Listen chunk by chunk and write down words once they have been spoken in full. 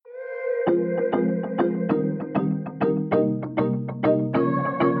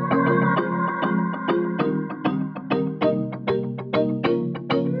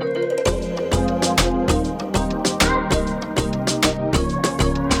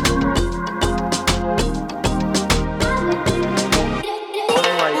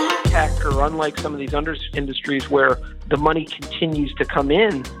Unlike some of these industries where the money continues to come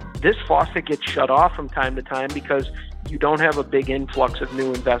in, this faucet gets shut off from time to time because you don't have a big influx of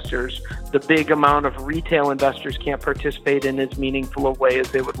new investors. The big amount of retail investors can't participate in as meaningful a way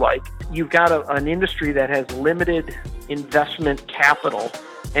as they would like. You've got an industry that has limited investment capital.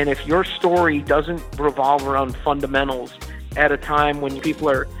 And if your story doesn't revolve around fundamentals at a time when people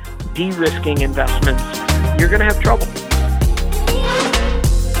are de-risking investments, you're going to have trouble.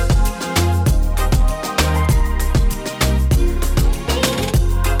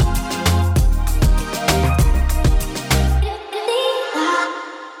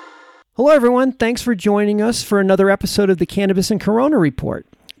 Hello, everyone. Thanks for joining us for another episode of the Cannabis and Corona Report.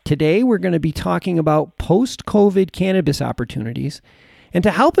 Today, we're going to be talking about post-COVID cannabis opportunities. And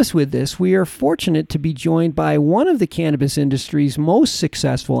to help us with this, we are fortunate to be joined by one of the cannabis industry's most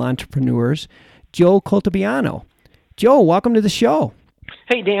successful entrepreneurs, Joe Caltabiano. Joe, welcome to the show.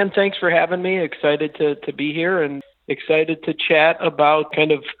 Hey, Dan. Thanks for having me. Excited to be here and excited to chat about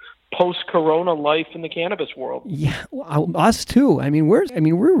kind of post-corona life in the cannabis world. Yeah, us too.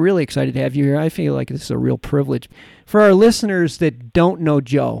 We're really excited to have you here. I feel like this is a real privilege. For our listeners that don't know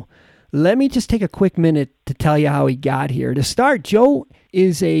Joe, let me just take a quick minute to tell you how he got here. To start, Joe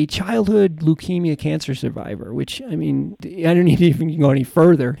is a childhood leukemia cancer survivor, which, I don't need to even go any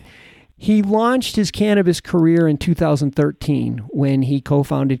further. He launched his cannabis career in 2013 when he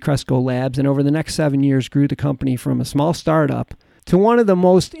co-founded Cresco Labs, and over the next 7 years grew the company from a small startup to one of the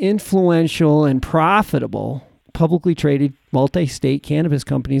most influential and profitable publicly traded multi-state cannabis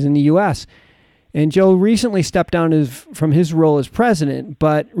companies in the U.S. And Joe recently stepped down from his role as president,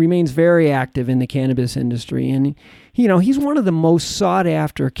 but remains very active in the cannabis industry. And, he's one of the most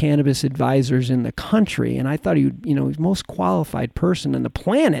sought-after cannabis advisors in the country. And I thought he's the most qualified person on the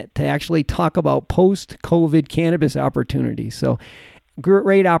planet to actually talk about post-COVID cannabis opportunities. So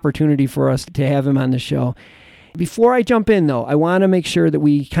great opportunity for us to have him on the show. Before I jump in, though, I want to make sure that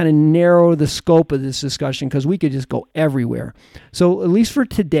we kind of narrow the scope of this discussion because we could just go everywhere. So at least for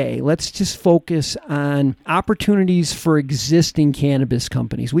today, let's just focus on opportunities for existing cannabis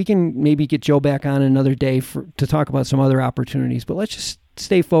companies. We can maybe get Joe back on another day to talk about some other opportunities, but let's just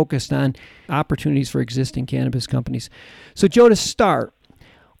stay focused on opportunities for existing cannabis companies. So Joe, to start,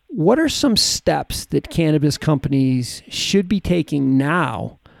 what are some steps that cannabis companies should be taking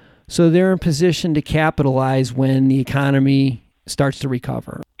now so they're in position to capitalize when the economy starts to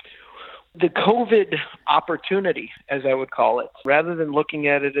recover? The COVID opportunity, as I would call it, rather than looking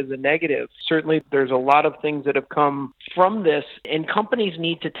at it as a negative, certainly there's a lot of things that have come from this, and companies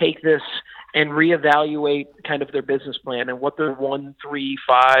need to take this and reevaluate kind of their business plan and what their 1, 3,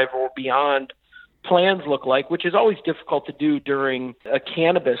 5, or beyond plans look like, which is always difficult to do during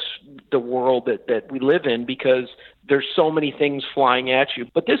the world that we live in, because there's so many things flying at you.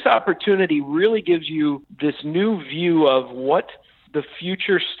 But this opportunity really gives you this new view of what the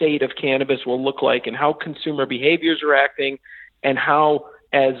future state of cannabis will look like and how consumer behaviors are acting and how,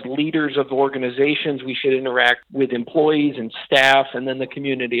 as leaders of organizations, we should interact with employees and staff and then the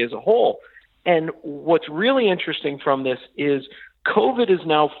community as a whole. And what's really interesting from this is COVID is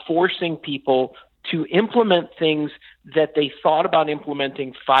now forcing people to implement things that they thought about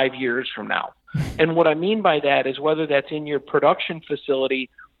implementing 5 years from now. And what I mean by that is whether that's in your production facility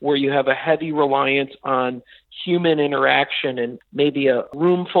where you have a heavy reliance on human interaction and maybe a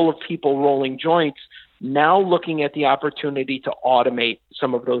room full of people rolling joints, now looking at the opportunity to automate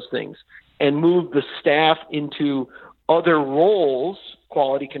some of those things and move the staff into other roles,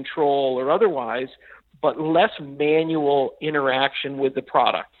 quality control or otherwise, but less manual interaction with the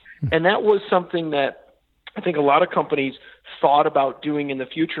product. And that was something that I think a lot of companies thought about doing in the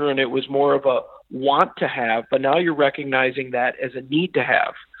future, and it was more of a want to have, but now you're recognizing that as a need to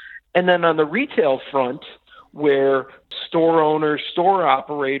have. And then on the retail front, where store owners, store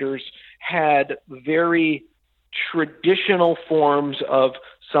operators had very traditional forms of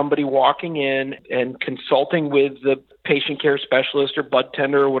somebody walking in and consulting with the patient care specialist or bud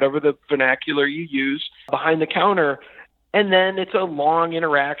tender or whatever the vernacular you use behind the counter. And then it's a long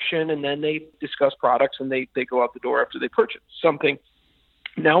interaction, and then they discuss products and they go out the door after they purchase something.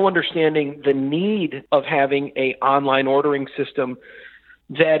 Now understanding the need of having an online ordering system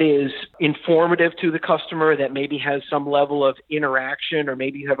that is informative to the customer, that maybe has some level of interaction, or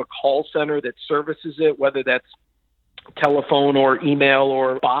maybe you have a call center that services it, whether that's telephone or email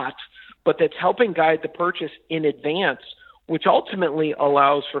or bot but that's helping guide the purchase in advance, which ultimately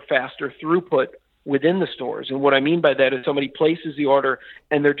allows for faster throughput within the stores. And what I mean by that is somebody places the order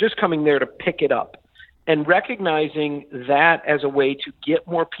and they're just coming there to pick it up. And recognizing that as a way to get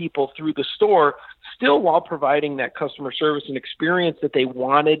more people through the store, still while providing that customer service and experience that they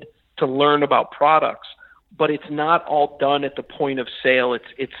wanted to learn about products. But it's not all done at the point of sale.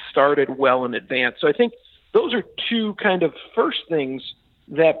 It's started well in advance. So I think those are two kind of first things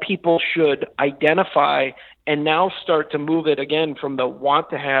that people should identify and now start to move it again from the want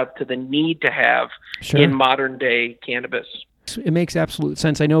to have to the need to have in modern day cannabis. It makes absolute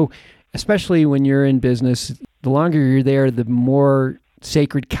sense. I know, especially when you're in business, the longer you're there, the more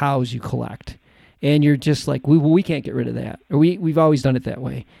sacred cows you collect. And you're just like, we can't get rid of that. Or we've always done it that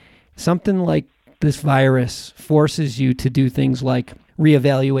way. Something like this virus forces you to do things like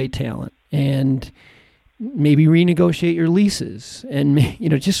reevaluate talent and maybe renegotiate your leases and,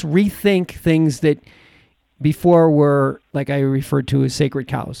 just rethink things that before were, like I referred to as sacred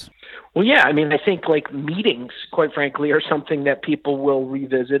cows. Well, yeah, I mean, I think like meetings, quite frankly, are something that people will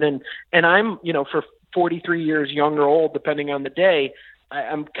revisit. And I'm, for 43 years, young or old, depending on the day,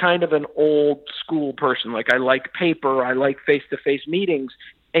 I'm kind of an old school person. Like I like paper, I like face-to-face meetings.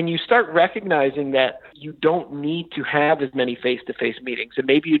 And you start recognizing that you don't need to have as many face-to-face meetings. And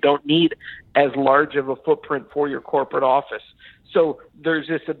maybe you don't need as large of a footprint for your corporate office. So there's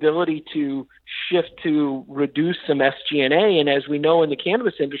this ability to shift to reduce some SG&A. And as we know in the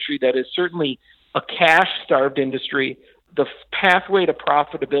cannabis industry, that is certainly a cash-starved industry. The pathway to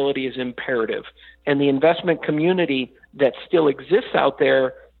profitability is imperative. And the investment community that still exists out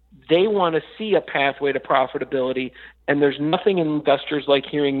there, they want to see a pathway to profitability. And there's nothing investors like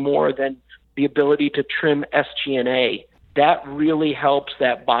hearing more than the ability to trim SG&A. That really helps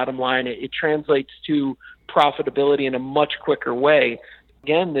that bottom line. It translates to profitability in a much quicker way.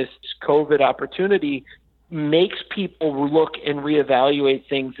 Again, this COVID opportunity makes people look and reevaluate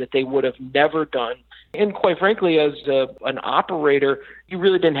things that they would have never done. And quite frankly, as an operator, you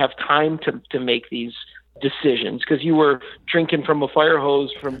really didn't have time to make these decisions because you were drinking from a fire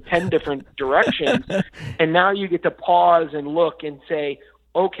hose from 10 different directions. And now you get to pause and look and say,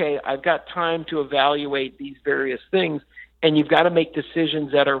 okay, I've got time to evaluate these various things. And you've got to make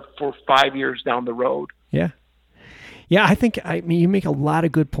decisions that are for 5 years down the road. Yeah. Yeah, I mean, you make a lot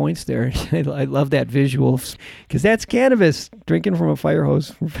of good points there. I love that visual because that's cannabis, drinking from a fire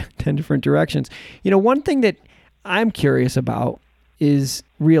hose from 10 different directions. One thing that I'm curious about is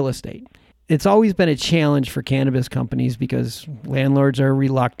real estate. It's always been a challenge for cannabis companies because landlords are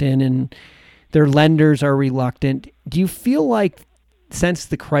reluctant and their lenders are reluctant. Do you feel like since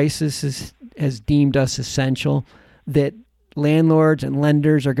the crisis has deemed us essential that landlords and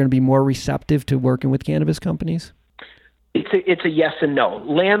lenders are going to be more receptive to working with cannabis companies? It's a yes and no.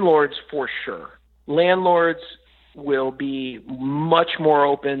 Landlords, for sure. Landlords will be much more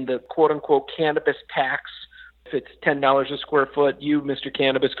open. The quote-unquote cannabis tax, if it's $10 a square foot, you, Mr.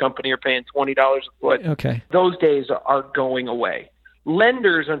 Cannabis Company, are paying $20 a foot. Okay. Those days are going away.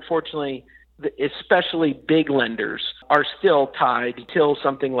 Lenders, unfortunately, especially big lenders, are still tied till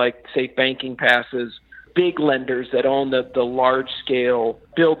something like safe banking passes. Big lenders that own the large-scale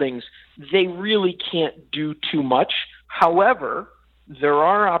buildings, they really can't do too much. However, there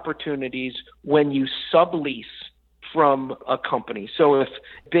are opportunities when you sublease from a company. So if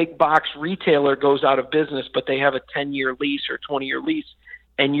big box retailer goes out of business, but they have a 10-year lease or 20-year lease,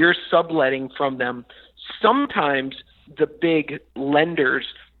 and you're subletting from them, sometimes the big lenders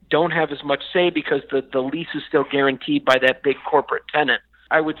don't have as much say because the lease is still guaranteed by that big corporate tenant.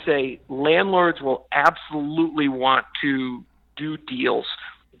 I would say landlords will absolutely want to do deals.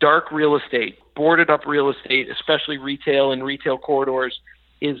 Dark real estate, boarded up real estate, especially retail and retail corridors,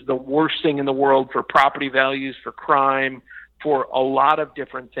 is the worst thing in the world for property values, for crime, for a lot of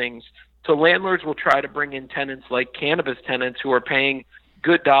different things. So landlords will try to bring in tenants like cannabis tenants who are paying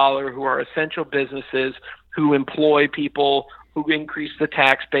good dollar, who are essential businesses, who employ people, who increase the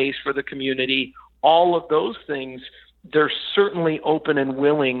tax base for the community. All of those things, they're certainly open and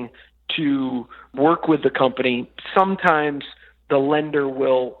willing to work with the company. Sometimes the lender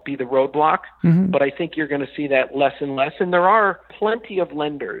will be the roadblock, but I think you're going to see that less and less. And there are plenty of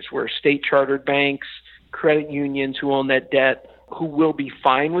lenders where state-chartered banks, credit unions who own that debt, who will be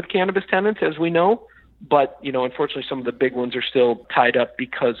fine with cannabis tenants, as we know. But, unfortunately, some of the big ones are still tied up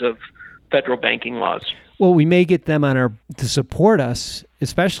because of federal banking laws. Well, we may get them to support us,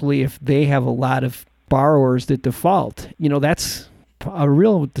 especially if they have a lot of borrowers that default. That's a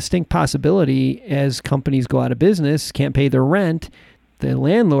real distinct possibility as companies go out of business, can't pay their rent, the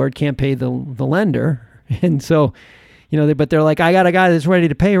landlord can't pay the lender. And so, But they're like, I got a guy that's ready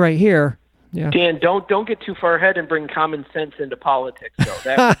to pay right here. Yeah. Dan, don't get too far ahead and bring common sense into politics, though.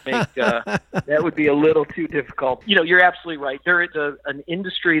 That would make that would be a little too difficult. You're absolutely right. There is an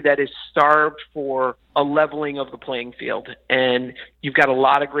industry that is starved for a leveling of the playing field, and you've got a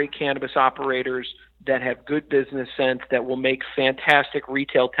lot of great cannabis operators that have good business sense that will make fantastic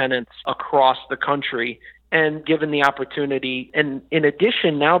retail tenants across the country. And given the opportunity, and in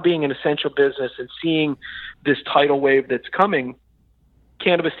addition, now being an essential business and seeing this tidal wave that's coming,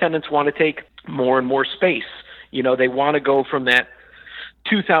 cannabis tenants want to take more and more space. They want to go from that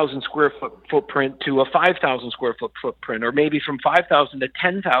 2,000 square foot footprint to a 5,000 square foot footprint, or maybe from 5,000 to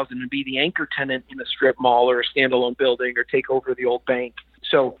 10,000 and be the anchor tenant in a strip mall or a standalone building or take over the old bank.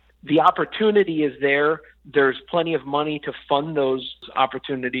 So the opportunity is there. There's plenty of money to fund those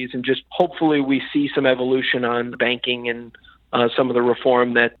opportunities, and just hopefully we see some evolution on banking and some of the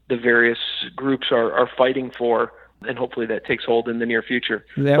reform that the various groups are fighting for. And hopefully that takes hold in the near future.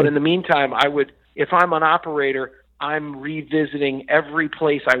 But in the meantime, if I'm an operator, I'm revisiting every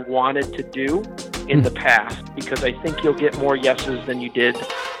place I wanted to do in the past, because I think you'll get more yeses than you did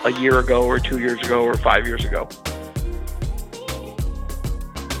a year ago or 2 years ago or 5 years ago.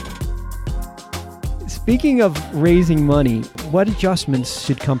 Speaking of raising money, what adjustments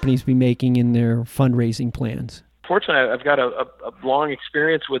should companies be making in their fundraising plans? Fortunately, I've got a long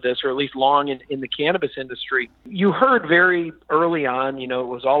experience with this, or at least long in the cannabis industry. You heard very early on, it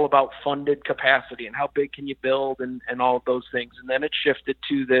was all about funded capacity and how big can you build and all of those things. And then it shifted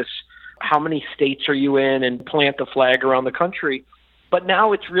to this, how many states are you in, and plant the flag around the country. But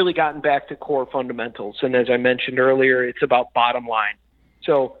now it's really gotten back to core fundamentals. And as I mentioned earlier, it's about bottom line.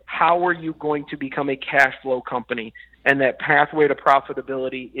 So how are you going to become a cash flow company? And that pathway to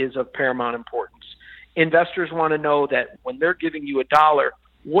profitability is of paramount importance. Investors want to know that when they're giving you $1,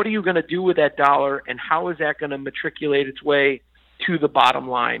 what are you going to do with that dollar, and how is that going to matriculate its way to the bottom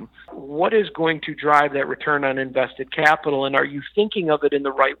line? What is going to drive that return on invested capital, and are you thinking of it in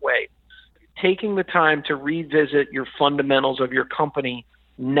the right way? Taking the time to revisit your fundamentals of your company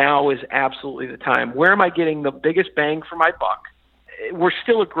now is absolutely the time. Where am I getting the biggest bang for my buck? We're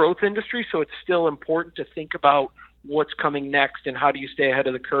still a growth industry, so it's still important to think about what's coming next and how do you stay ahead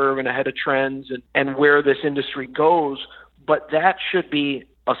of the curve and ahead of trends and where this industry goes. But that should be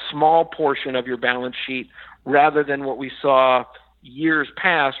a small portion of your balance sheet, rather than what we saw years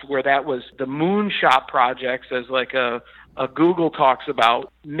past, where that was the moonshot projects, as like a Google talks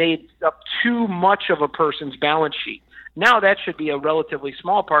about, made up too much of a person's balance sheet. Now that should be a relatively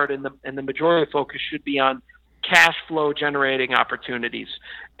small part, and the majority of focus should be on cash flow generating opportunities.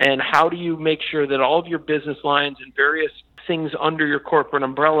 And how do you make sure that all of your business lines and various things under your corporate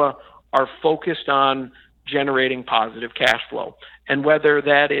umbrella are focused on generating positive cash flow? And whether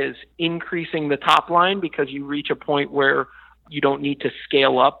that is increasing the top line because you reach a point where you don't need to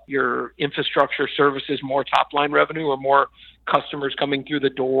scale up your infrastructure services, more top line revenue or more customers coming through the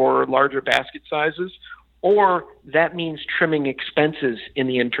door, larger basket sizes, or that means trimming expenses in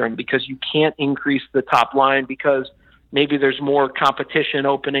the interim because you can't increase the top line because maybe there's more competition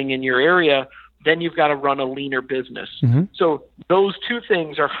opening in your area, then you've got to run a leaner business. Mm-hmm. So those two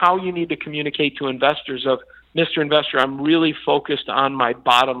things are how you need to communicate to investors of, Mr. Investor, I'm really focused on my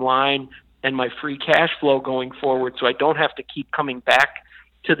bottom line and my free cash flow going forward, so I don't have to keep coming back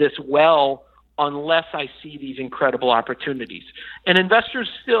to this well unless I see these incredible opportunities. And investors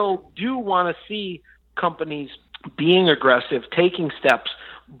still do want to see companies being aggressive, taking steps,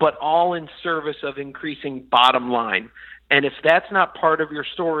 but all in service of increasing bottom line. And if that's not part of your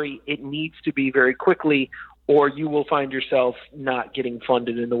story, it needs to be very quickly, or you will find yourself not getting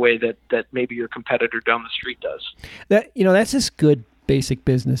funded in the way that maybe your competitor down the street does. That's just good basic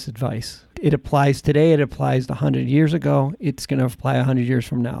business advice. It applies today. It applies 100 years ago. It's going to apply 100 years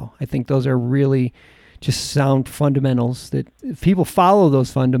from now. I think those are really just sound fundamentals that if people follow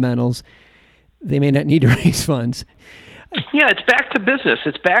those fundamentals, they may not need to raise funds. Yeah, it's back to business.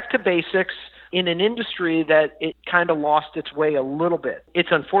 It's back to basics in an industry that it kind of lost its way a little bit. It's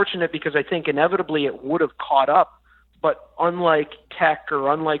unfortunate because I think inevitably it would have caught up. But unlike tech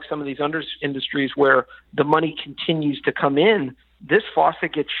or unlike some of these industries where the money continues to come in, this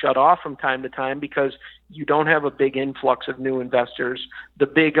faucet gets shut off from time to time because you don't have a big influx of new investors. The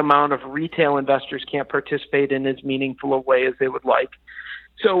big amount of retail investors can't participate in as meaningful a way as they would like.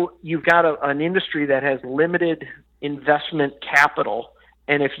 So you've got an industry that has limited investment capital.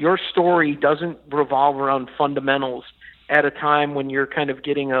 And if your story doesn't revolve around fundamentals at a time when you're kind of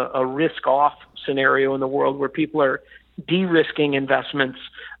getting a risk-off scenario in the world where people are de-risking investments,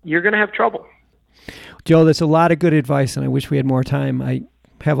 you're going to have trouble. Joe, that's a lot of good advice, and I wish we had more time. I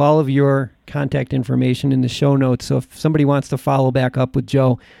have all of your contact information in the show notes. So if somebody wants to follow back up with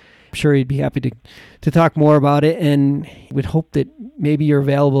Joe, I'm sure he'd be happy to talk more about it, and would hope that maybe you're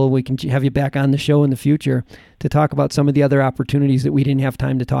available. We can have you back on the show in the future to talk about some of the other opportunities that we didn't have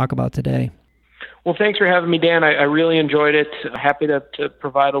time to talk about today. Well, thanks for having me, Dan. I really enjoyed it. Happy to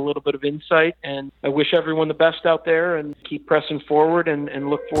provide a little bit of insight, and I wish everyone the best out there, and keep pressing forward and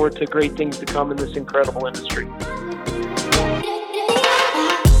look forward to great things to come in this incredible industry.